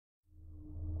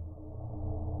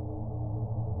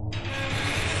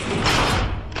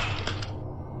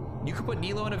could put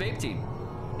Nilo in a vape team.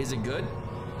 Is it good?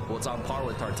 Well, it's on par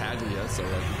with Tartaglia, so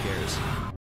like, who cares?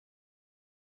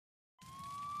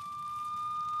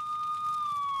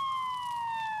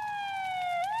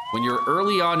 When you're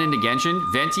early on into Genshin,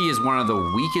 Venti is one of the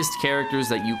weakest characters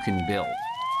that you can build.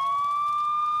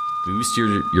 Boost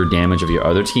your damage of your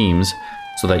other teams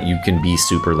so that you can be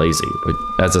super lazy. But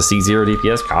as a C0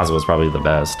 DPS, Kazuha is probably the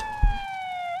best.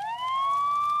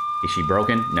 Is she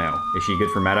broken? No. Is she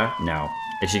good for meta? No.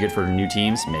 Is she good for new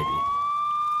teams? Maybe.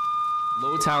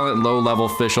 Low talent, low level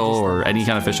official, or any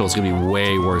kind of official is going to be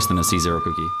way worse than a C0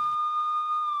 cookie.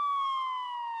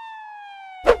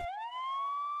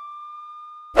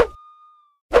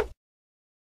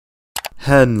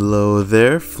 Hello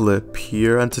there, Flip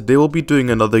here, and today we'll be doing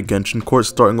another Genshin court,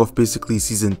 starting off basically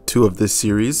season 2 of this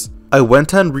series. I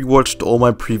went and rewatched all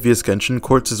my previous Genshin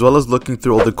courts as well as looking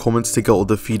through all the comments to get all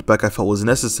the feedback I felt was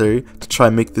necessary to try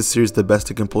and make this series the best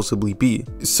it can possibly be.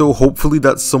 So hopefully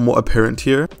that's somewhat apparent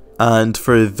here. And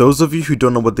for those of you who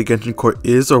don't know what the Genshin court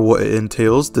is or what it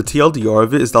entails, the TLDR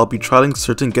of it is that I'll be trialing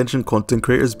certain Genshin content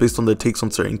creators based on their takes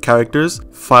on certain characters,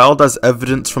 filed as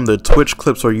evidence from their Twitch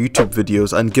clips or YouTube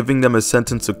videos, and giving them a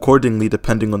sentence accordingly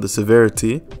depending on the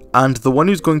severity. And the one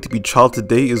who's going to be trialed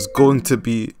today is going to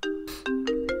be...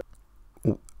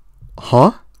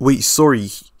 Huh? Wait, sorry,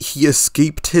 he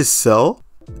escaped his cell?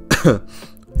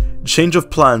 Change of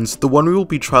plans, the one we will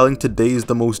be trialing today is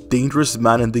the most dangerous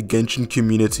man in the Genshin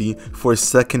community for a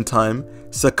second time,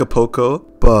 Sekapoko.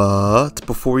 But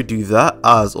before we do that,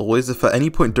 as always, if at any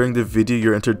point during the video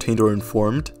you're entertained or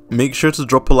informed, make sure to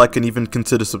drop a like and even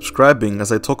consider subscribing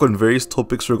as I talk on various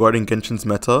topics regarding Genshin's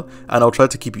meta, and I'll try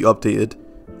to keep you updated.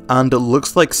 And it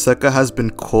looks like Seka has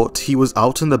been caught. He was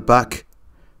out in the back,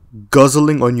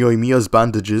 guzzling on Yoimiya's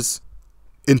bandages.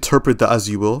 Interpret that as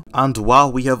you will. And wow,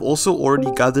 we have also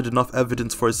already gathered enough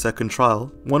evidence for his second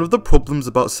trial. One of the problems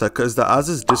about Seka is that, as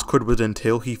his Discord would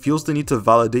entail, he feels the need to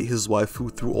validate his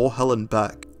waifu through all hell and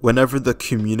back whenever the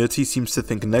community seems to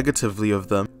think negatively of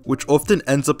them, which often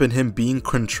ends up in him being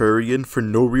contrarian for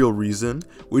no real reason,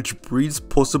 which breeds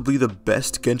possibly the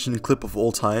best Genshin clip of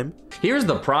all time. Here's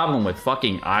the problem with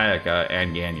fucking Ayaka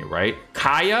and Ganyu, right?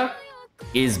 Kaya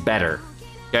is better,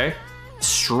 okay?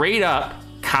 Straight up,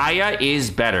 Kaya is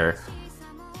better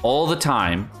all the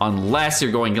time, unless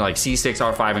you're going to like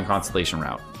C6, R5 and Constellation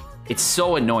route. It's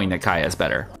so annoying that Kaya is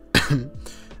better.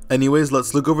 Anyways,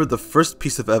 let's look over the first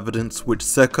piece of evidence, which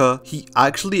Seka, he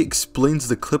actually explains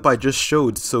the clip I just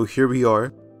showed, so here we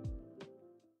are.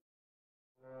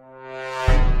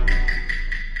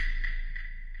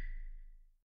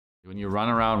 When you run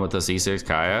around with the C6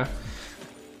 Kaya,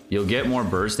 you'll get more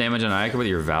burst damage on Ayaka, but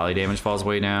your valley damage falls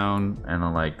way down, and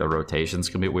then like the rotations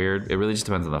can be weird. It really just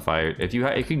depends on the fight. If you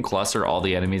can cluster all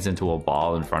the enemies into a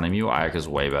ball in front of you, Ayaka's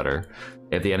way better.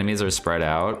 If the enemies are spread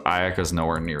out, Ayaka's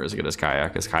nowhere near as good as Kaya,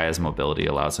 because Kaya's mobility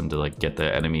allows him to like get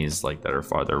the enemies like that are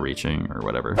farther reaching or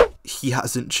whatever. He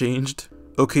hasn't changed.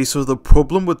 Okay, so the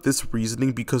problem with this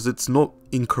reasoning, because it's not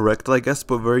incorrect I guess,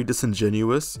 but very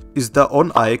disingenuous, is that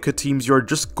on Ayaka teams you're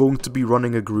just going to be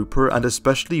running a grouper, and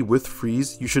especially with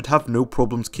freeze, you should have no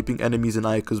problems keeping enemies in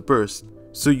Ayaka's burst.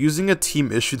 So using a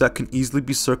team issue that can easily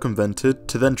be circumvented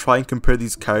to then try and compare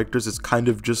these characters is kind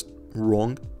of just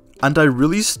wrong. And I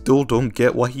really still don't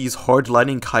get why he's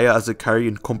hardlining Kaya as a carry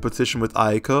in competition with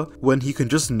Ayaka, when he can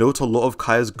just note a lot of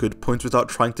Kaya's good points without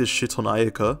trying to shit on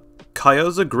Ayaka. Kaya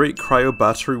is a great cryo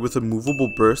battery with a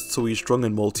movable burst, so he's strong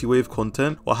in multi-wave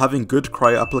content, while having good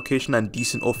cryo application and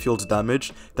decent off-field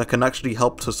damage that can actually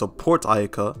help to support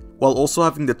Ayaka, while also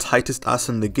having the tightest ass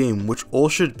in the game, which all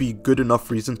should be good enough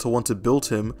reason to want to build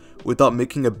him without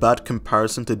making a bad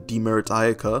comparison to demerit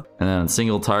Ayaka. And then on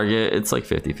single target, it's like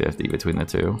 50-50 between the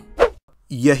two.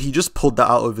 Yeah, he just pulled that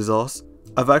out of his ass.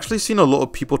 I've actually seen a lot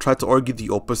of people try to argue the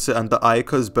opposite, and that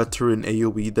Ayaka is better in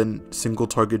AoE than single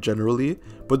target generally,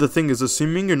 but the thing is,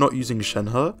 assuming you're not using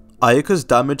Shenhe, Ayaka's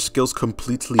damage scales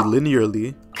completely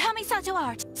linearly.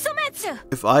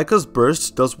 If Ayaka's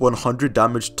burst does 100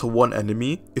 damage to one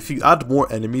enemy, if you add more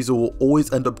enemies it will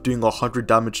always end up doing 100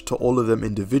 damage to all of them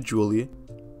individually.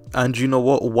 And you know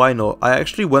what, why not? I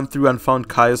actually went through and found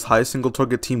Kaya's high single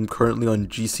target team currently on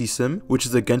GC Sim, which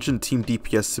is a Genshin team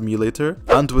DPS simulator,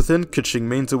 and within Keqing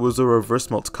mains it was a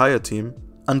reverse melt Kaya team.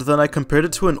 And then I compared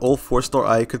it to an all 4-star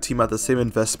Ayaka team at the same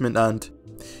investment, and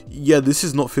yeah, this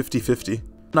is not 50-50.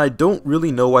 And I don't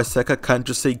really know why Seka can't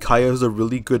just say Kaya is a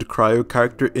really good cryo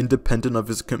character independent of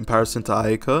his comparison to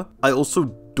Ayaka. I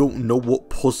also don't know what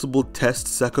possible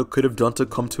tests Seka could have done to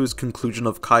come to his conclusion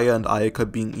of Kaya and Ayaka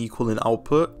being equal in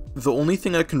output. The only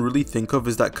thing I can really think of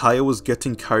is that Kaya was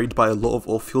getting carried by a lot of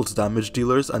off-field damage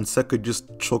dealers and Seka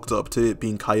just chalked it up to it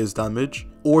being Kaya's damage.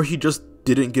 Or he just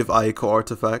didn't give Ayako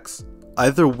artifacts.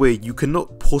 Either way, you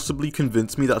cannot possibly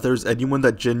convince me that there is anyone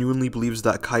that genuinely believes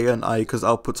that Kaya and Ayaka's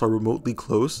outputs are remotely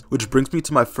close, which brings me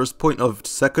to my first point of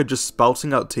Seka just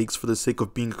spouting out takes for the sake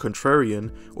of being a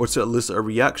contrarian, or to elicit a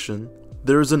reaction.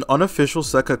 There is an unofficial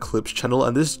Seka Clips channel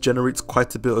and this generates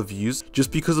quite a bit of views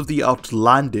just because of the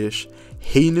outlandish,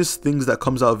 heinous things that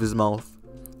comes out of his mouth.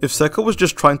 If Seka was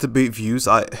just trying to bait views,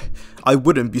 I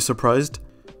wouldn't be surprised.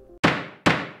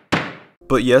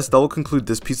 But yes, that will conclude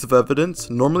this piece of evidence.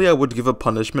 Normally I would give a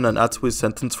punishment and add to his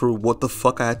sentence for what the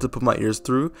fuck I had to put my ears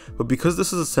through, but because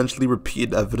this is essentially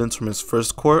repeated evidence from his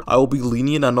first court, I will be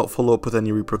lenient and not follow up with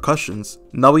any repercussions.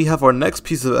 Now we have our next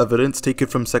piece of evidence taken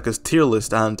from Seka's tier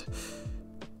list, and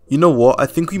you know what, I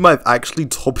think we might have actually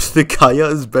topped the Kaya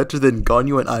is better than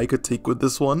Ganyu and Ayaka take with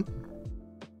this one.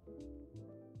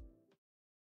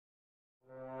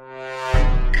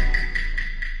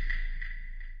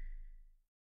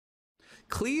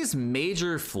 Klee's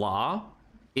major flaw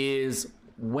is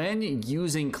when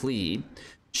using Klee,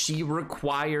 she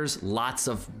requires lots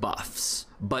of buffs,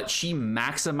 but she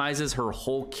maximizes her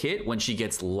whole kit when she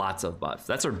gets lots of buffs.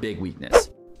 That's her big weakness.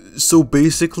 So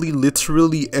basically,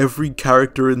 literally every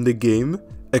character in the game,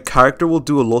 a character will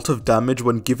do a lot of damage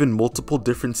when given multiple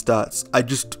different stats. I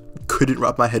just couldn't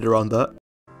wrap my head around that.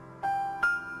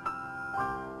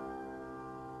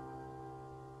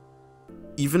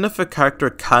 Even if a character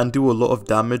can do a lot of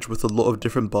damage with a lot of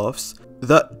different buffs,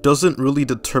 that doesn't really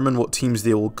determine what teams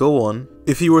they will go on.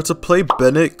 If you were to play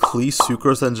Bennett, Klee,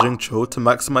 Sucrose and Jingcho to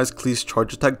maximize Klee's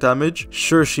charge attack damage,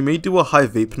 sure, she may do a high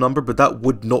vape number, but that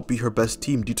would not be her best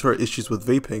team due to her issues with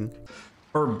vaping.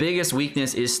 Her biggest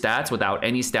weakness is stats without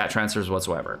any stat transfers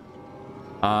whatsoever.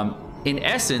 In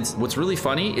essence, what's really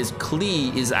funny is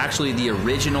Klee is actually the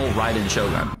original Raiden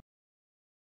Shogun.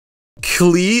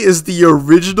 Klee is the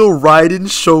original Raiden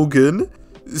Shogun?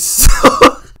 So,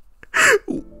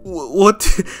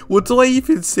 what do I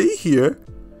even say here?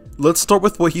 Let's start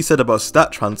with what he said about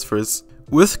stat transfers.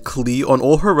 With Klee, on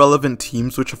all her relevant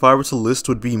teams, which if I were to list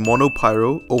would be Mono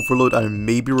Pyro, Overload and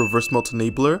maybe Reverse Melt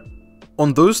Enabler.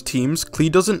 On those teams,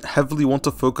 Klee doesn't heavily want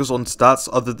to focus on stats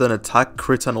other than attack,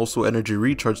 crit and also energy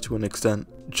recharge to an extent.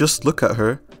 Just look at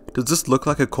her. Does this look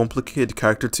like a complicated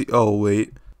character to— oh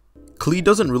wait. Klee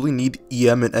doesn't really need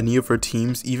EM in any of her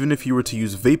teams, even if you were to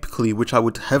use Vape Klee, which I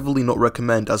would heavily not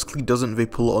recommend as Klee doesn't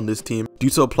vape a lot on this team due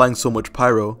to applying so much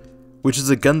pyro. Which is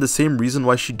again the same reason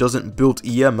why she doesn't build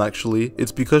EM actually,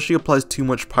 it's because she applies too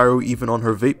much pyro even on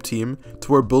her vape team,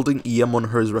 to where building EM on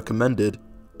her is recommended.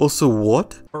 Also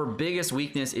what? Her biggest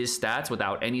weakness is stats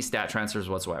without any stat transfers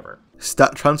whatsoever.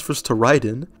 Stat transfers to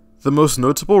Raiden? The most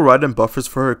notable Raiden buffers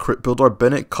for her crit build are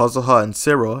Bennett, Kazuha, and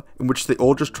Sarah, in which they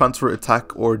all just transfer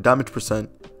attack or damage percent.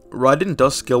 Raiden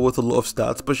does scale with a lot of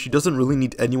stats, but she doesn't really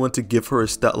need anyone to give her a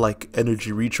stat like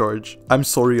energy recharge. I'm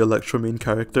sorry, Electro main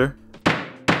character.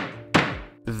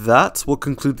 That will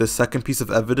conclude the second piece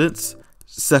of evidence.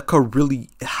 Seka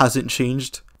really hasn't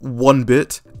changed one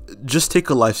bit. Just take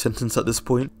a life sentence at this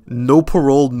point. No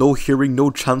parole, no hearing,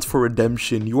 no chance for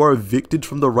redemption. You are evicted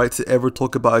from the right to ever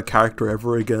talk about a character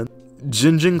ever again.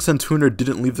 Jinjing Santuner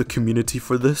didn't leave the community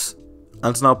for this.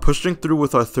 And now pushing through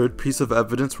with our third piece of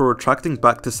evidence, we're retracting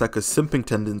back to Seka's simping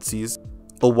tendencies.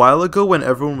 A while ago when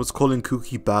everyone was calling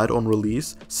Kuki bad on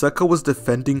release, Seka was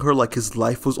defending her like his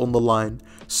life was on the line.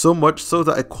 So much so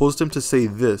that it caused him to say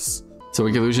this. So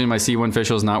in conclusion, my C1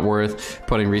 Fischl is not worth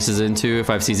putting Reese's into if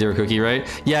I have C0 Cookie, right?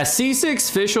 Yeah,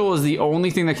 C6 Fischl is the only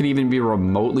thing that can even be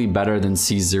remotely better than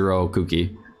C0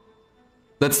 Cookie.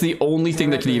 That's the only thing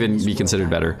that can even be considered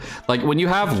better. Like, when you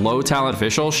have low talent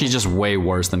Fischl, she's just way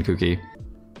worse than Cookie.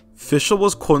 Fischl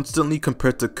was constantly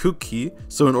compared to Kuki,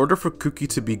 so in order for Kuki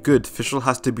to be good, Fischl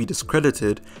has to be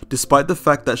discredited, despite the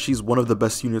fact that she's one of the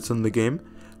best units in the game.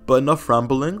 But enough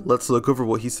rambling, let's look over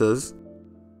what he says.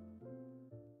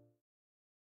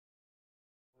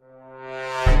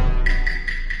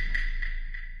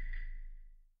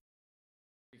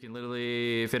 You can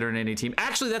literally fit her in any team.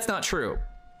 Actually, that's not true.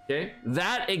 Okay?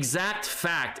 That exact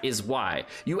fact is why.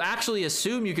 You actually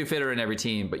assume you can fit her in every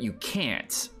team, but you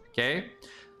can't. Okay?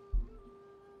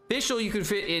 Fischl you can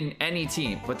fit in any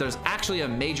team, but there's actually a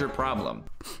major problem.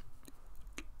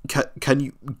 Can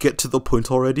you get to the point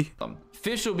already?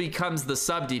 Fischl becomes the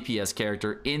sub DPS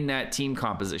character in that team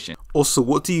composition. Also,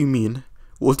 what do you mean?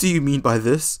 What do you mean by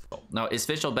this? Now, is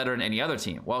Fischl better than any other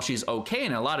team? Well, she's okay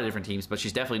in a lot of different teams, but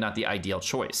she's definitely not the ideal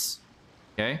choice.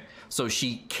 Okay? So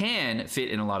she can fit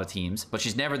in a lot of teams, but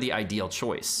she's never the ideal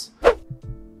choice.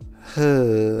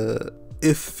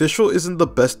 If Fischl isn't the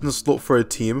best in the slot for a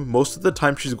team, most of the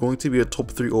time she's going to be a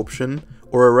top 3 option,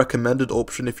 or a recommended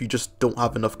option if you just don't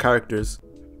have enough characters.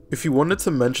 If you wanted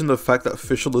to mention the fact that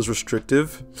Fischl is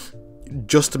restrictive,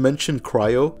 just mention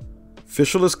Cryo.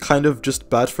 Fischl is kind of just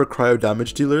bad for cryo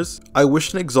damage dealers. I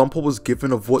wish an example was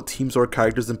given of what teams or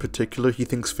characters in particular he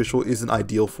thinks Fischl isn't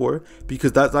ideal for,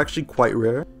 because that's actually quite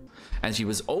rare. And she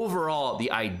was overall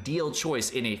the ideal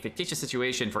choice in a fictitious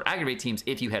situation for aggravate teams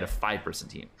if you had a 5-person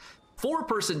team.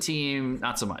 4-person team,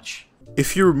 not so much.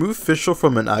 If you remove Fischl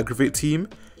from an aggravate team,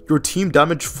 your team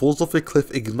damage falls off a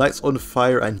cliff, ignites on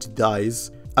fire, and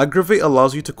dies. Aggravate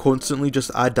allows you to constantly just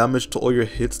add damage to all your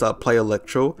hits that apply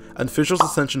Electro, and Fischl's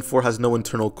Ascension 4 has no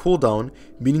internal cooldown,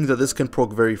 meaning that this can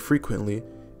proc very frequently.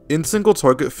 In single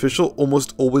target, Fischl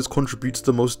almost always contributes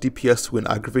the most DPS to an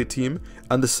aggravate team,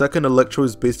 and the second Electro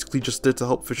is basically just there to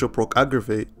help Fischl proc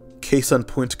aggravate. Case in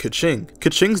point, Keqing.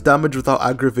 Keqing's damage without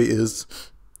aggravate is...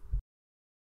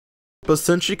 But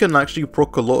since she can actually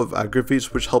proc a lot of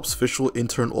aggravates which helps Fischl in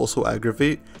turn also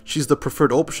aggravate, she's the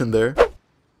preferred option there.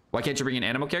 Why can't you bring an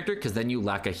animal character? Because then you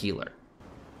lack a healer.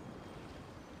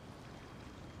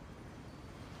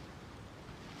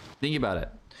 Think about it.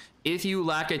 If you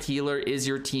lack a healer, is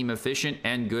your team efficient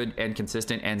and good and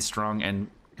consistent and strong and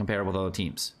comparable to other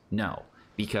teams? No,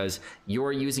 because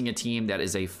you're using a team that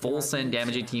is a full send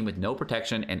damaging team with no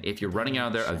protection, and if you're running out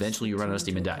of there, eventually you run out of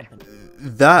steam and die.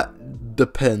 That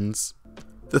depends.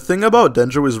 The thing about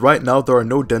Dendro is right now there are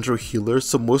no Dendro healers,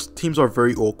 so most teams are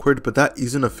very awkward, but that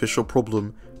isn't an official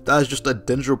problem. That is just a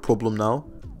Dendro problem now.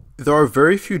 There are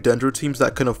very few Dendro teams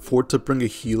that can afford to bring a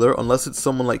healer unless it's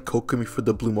someone like Kokomi for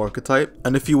the Bloom archetype.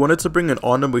 And if you wanted to bring an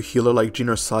Onamo healer like Jin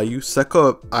or Sayu,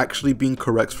 Seka actually being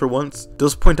correct for once,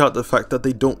 does point out the fact that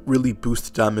they don't really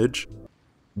boost damage.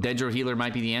 Dendro healer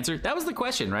might be the answer. That was the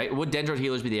question, right? Would Dendro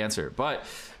healers be the answer? But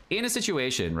in a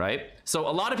situation, right? So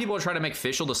a lot of people are trying to make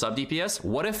Fischl the sub DPS.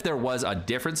 What if there was a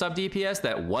different sub DPS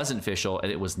that wasn't Fischl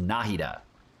and it was Nahida?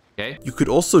 Okay. You could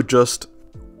also just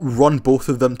run both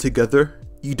of them together.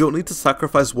 You don't need to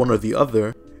sacrifice one or the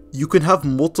other. You can have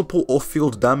multiple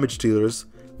off-field damage dealers.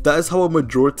 That is how a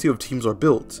majority of teams are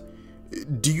built.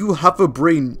 Do you have a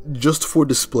brain just for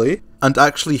display? And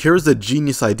actually, here's a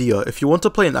genius idea. If you want to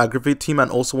play an aggravate team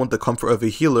and also want the comfort of a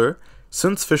healer,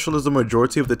 since Fischl is the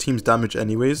majority of the team's damage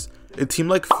anyways, a team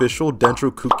like Fischl,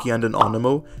 Dendro, Kuki, and an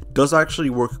Onamo does actually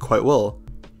work quite well.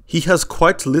 He has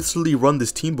quite literally run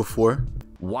this team before.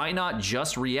 Why not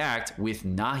just react with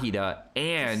Nahida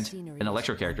and an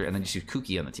Electro character and then just use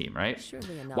Kuki on the team, right?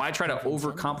 Why try to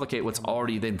overcomplicate what's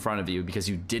already in front of you because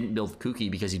you didn't build Kuki,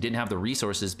 because you didn't have the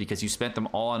resources, because you spent them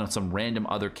all on some random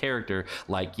other character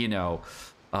like, you know,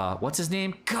 what's his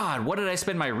name? God, what did I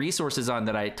spend my resources on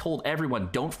that I told everyone,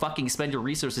 don't fucking spend your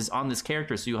resources on this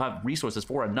character so you'll have resources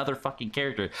for another fucking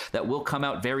character that will come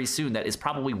out very soon that is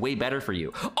probably way better for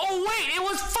you. Oh wait, it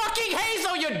was fucking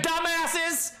Hazel, you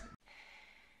dumbasses!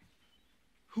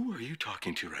 Who are you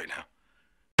talking to right now?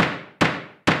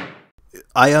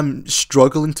 I am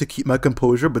struggling to keep my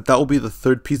composure, but that will be the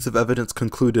third piece of evidence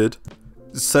concluded.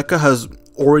 Seka has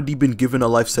already been given a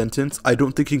life sentence. I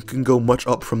don't think he can go much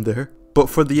up from there. But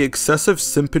for the excessive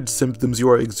simpid symptoms you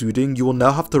are exuding, you will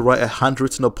now have to write a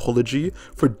handwritten apology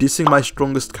for dissing my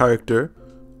strongest character.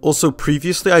 Also,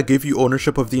 previously I gave you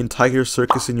ownership of the entire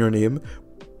circus in your name,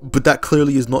 but that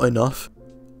clearly is not enough.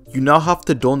 You now have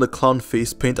to don the clown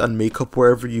face paint and makeup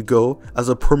wherever you go as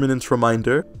a permanent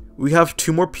reminder. We have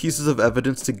 2 more pieces of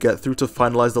evidence to get through to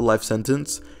finalize the life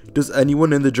sentence. Does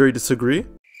anyone in the jury disagree?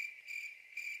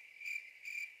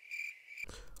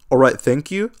 Alright, thank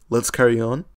you. Let's carry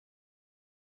on.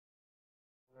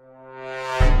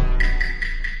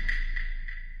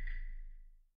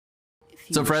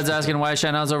 So Fred's asking why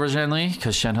Shenhe's over Zhenli,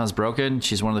 because Shenhe's broken.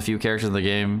 She's one of the few characters in the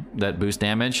game that boost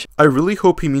damage. I really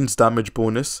hope he means damage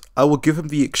bonus. I will give him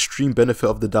the extreme benefit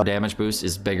of the doubt. Damage boost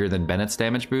is bigger than Bennett's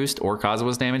damage boost or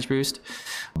Kazuha's damage boost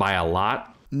by a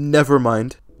lot. Never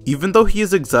mind. Even though he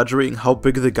is exaggerating how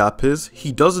big the gap is,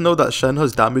 he does know that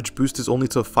Shenhe's damage boost is only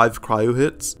to 5 cryo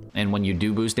hits. And when you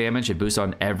do boost damage, it boosts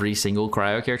on every single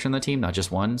cryo character in the team, not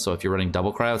just one. So if you're running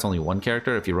double cryo, it's only 1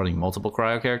 character. If you're running multiple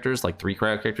cryo characters, like 3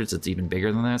 cryo characters, it's even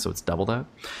bigger than that, so it's double that.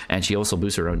 And she also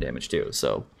boosts her own damage too,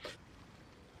 so...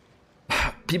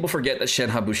 People forget that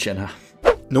Shenhe boosts Shenhe.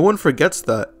 No one forgets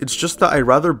that. It's just that I'd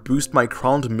rather boost my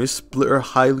crowned Mist-Splitter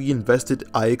highly invested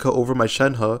Ayaka over my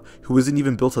Shenhe, who isn't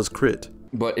even built as crit.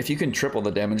 But if you can triple the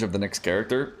damage of the next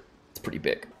character, it's pretty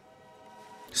big.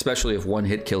 Especially if 1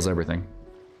 hit kills everything.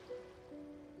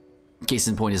 Case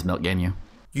in point is Melt Ganyu.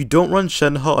 You don't run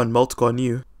Shenhe on Melt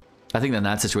Ganyu. I think in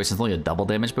that situation it's only a double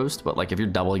damage boost, but like if you're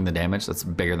doubling the damage, that's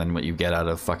bigger than what you get out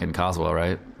of fucking Kazuha,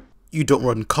 right? You don't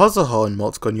run Kazuha on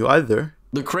Melt Ganyu either.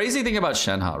 The crazy thing about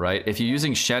Shenhe, right? If you're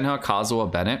using Shenhe, Kazuha,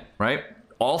 Bennett, right?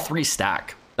 All 3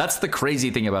 stack. That's the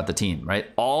crazy thing about the team, right?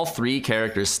 All 3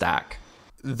 characters stack.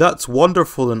 That's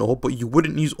wonderful and all, but you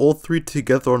wouldn't use all 3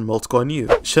 together on Melt Ganyu.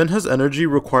 Shenhe's energy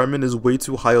requirement is way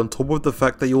too high on top of the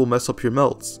fact that you will mess up your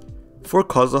melts. For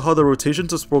Kazuha, the rotation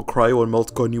to Swirl Cryo on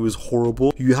Melt Ganyu is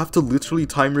horrible. You have to literally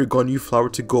time your Ganyu flower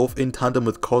to go off in tandem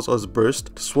with Kazuha's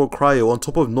burst to Swirl Cryo on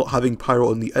top of not having Pyro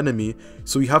on the enemy,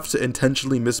 so you have to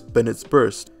intentionally miss Bennett's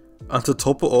burst. And to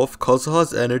top it off,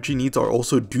 Kazuha's energy needs are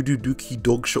also doo-doo-dookie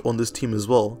dogshit on this team as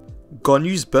well.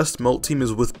 Ganyu's best melt team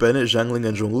is with Bennett, Zhangling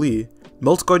and Zhongli.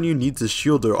 Melt Ganyu needs a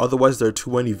shielder, otherwise there are too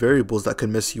many variables that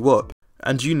can mess you up.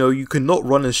 And you know, you cannot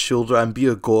run as shielder and be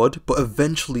a god, but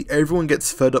eventually everyone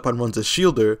gets fed up and runs a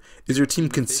shielder. Is your team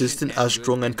consistent, as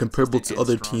strong and comparable to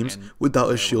other teams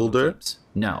without a shielder?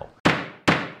 No.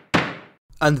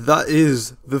 And that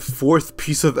is the 4th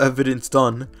piece of evidence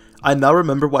done. I now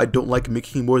remember why I don't like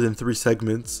making more than 3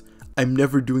 segments. I'm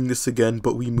never doing this again,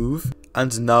 but we move.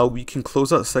 And now we can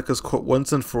close out Seka's court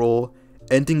once and for all,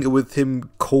 ending it with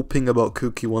him coping about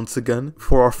Kuki once again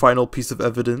for our final piece of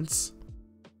evidence.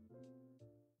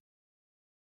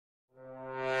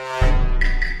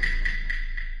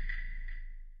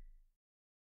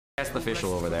 That's the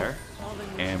official over there,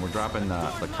 and we're dropping the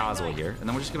Kazuha here, and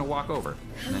then we're just gonna walk over,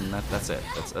 and then that's it.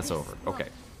 That's over. Okay.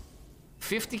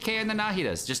 50k in the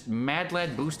Nahidas, just mad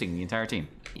lad boosting the entire team.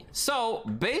 So,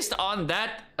 based on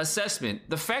that assessment,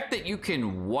 the fact that you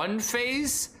can one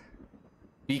phase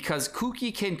because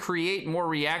Kuki can create more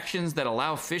reactions that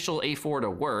allow official A4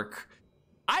 to work,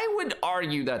 I would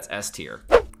argue that's S tier.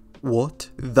 What?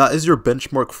 That is your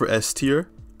benchmark for S tier?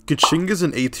 Keqing is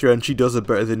an A tier and she does it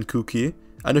better than Kuki.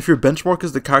 And if your benchmark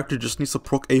is the character just needs to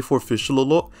proc A4 official a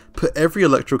lot, put every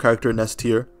Electro character in S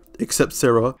tier, except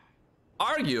Sarah.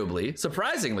 Arguably,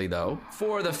 surprisingly though,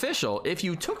 for the official, if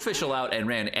you took official out and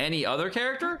ran any other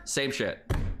character, same shit.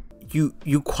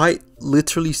 You quite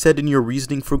literally said in your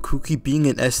reasoning for Kuki being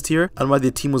in S tier and why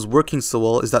the team was working so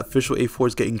well is that Fischl A4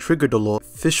 is getting triggered a lot.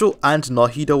 Fischl and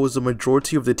Nahida was the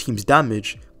majority of the team's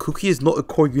damage. Kuki is not a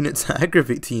core unit to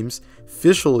aggravate teams,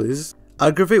 Fischl is.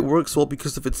 Aggravate works well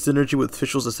because of its synergy with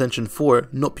Fischl's Ascension 4,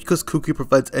 not because Kuki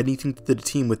provides anything to the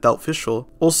team without Fischl.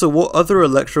 Also, what other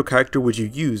Electro character would you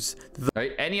use?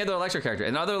 Right? Any other Electro character,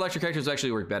 and other Electro characters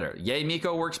actually work better. Yay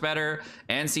Miko works better,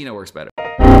 and Cena works better.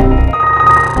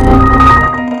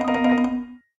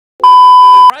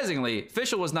 Surprisingly,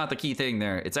 Fischl was not the key thing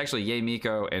there. It's actually Yay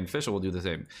Miko, and Fischl will do the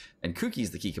same. And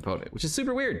Kuki's the key component, which is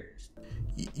super weird.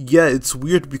 Yeah, it's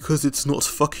weird because it's not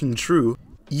fucking true.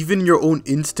 Even your own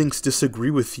instincts disagree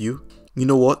with you. You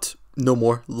know what? No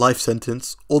more. Life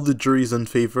sentence. All the jury's in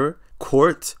favor.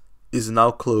 Court is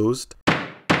now closed.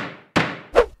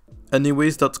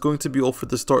 Anyways, that's going to be all for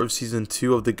the start of Season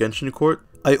 2 of the Genshin Court.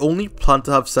 I only plan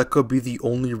to have Seka be the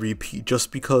only repeat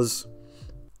just because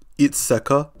it's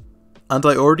Seka. And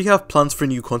I already have plans for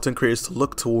new content creators to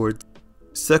look toward.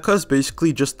 Seka is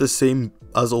basically just the same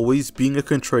as always, being a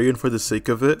contrarian for the sake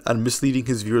of it and misleading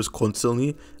his viewers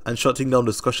constantly and shutting down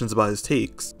discussions about his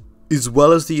takes, as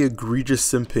well as the egregious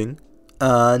simping.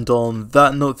 And on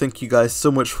that note, thank you guys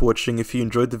so much for watching. If you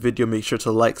enjoyed the video, make sure to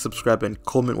like, subscribe and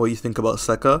comment what you think about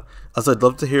Seka, as I'd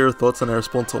love to hear your thoughts and I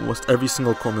respond to almost every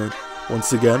single comment.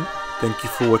 Once again, thank you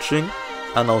for watching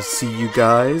and I'll see you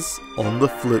guys on the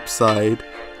flip side.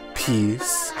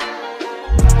 Peace.